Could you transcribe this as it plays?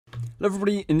Hello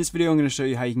everybody, in this video I'm going to show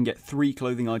you how you can get 3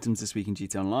 clothing items this week in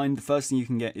GTA Online. The first thing you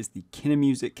can get is the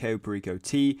Keinemusik Cayo Perico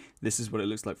Tee. This is what it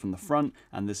looks like from the front,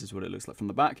 and this is what it looks like from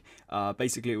the back.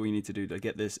 Basically all you need to do to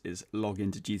get this is log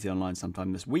into GTA Online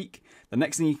sometime this week. The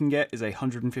next thing you can get is a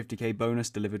 150k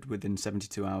bonus delivered within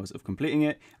 72 hours of completing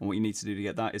it, and what you need to do to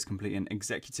get that is complete an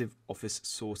executive office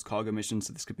source cargo mission,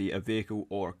 so this could be a vehicle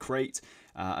or a crate.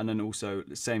 And then also,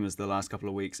 same as the last couple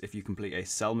of weeks, if you complete a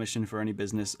sell mission for any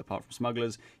business apart from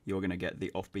smugglers, you're going to get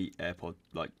the offbeat AirPod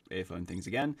earphone things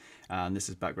again. And this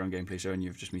is background gameplay showing you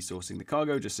of just me sourcing the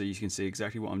cargo, just so you can see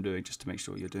exactly what I'm doing, just to make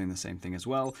sure you're doing the same thing as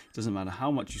well. It doesn't matter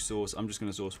how much you source, I'm just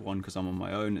going to source one because I'm on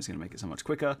my own. It's going to make it so much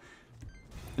quicker.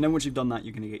 And then once you've done that,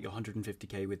 you're going to get your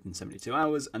 150k within 72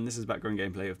 hours. And this is background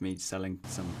gameplay of me selling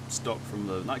some stock from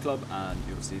the nightclub, and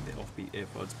you'll see the offbeat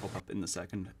earpods pop up in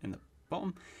the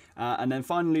bottom. And then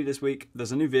finally this week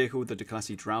there's a new vehicle, the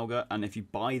Declasse Draugur, and if you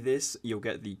buy this you'll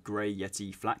get the Gray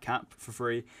Yeti Flat Cap for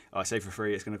free. I say for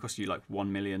free, it's going to cost you like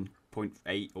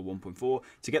 1,000,000.8 or 1.4.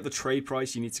 To get the trade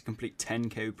price you need to complete 10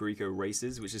 Cayo Perico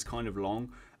races, which is kind of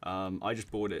long. I just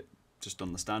bought it just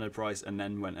on the standard price and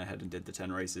then went ahead and did the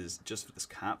 10 races just for this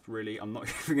cap. Really, I'm not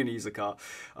even going to use the car.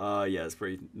 Yeah, it's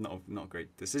pretty not a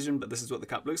great decision, but this is what the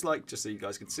cap looks like, just so you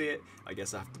guys can see it. I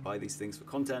guess I have to buy these things for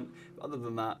content, but other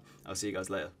than that, I'll see you guys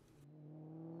later.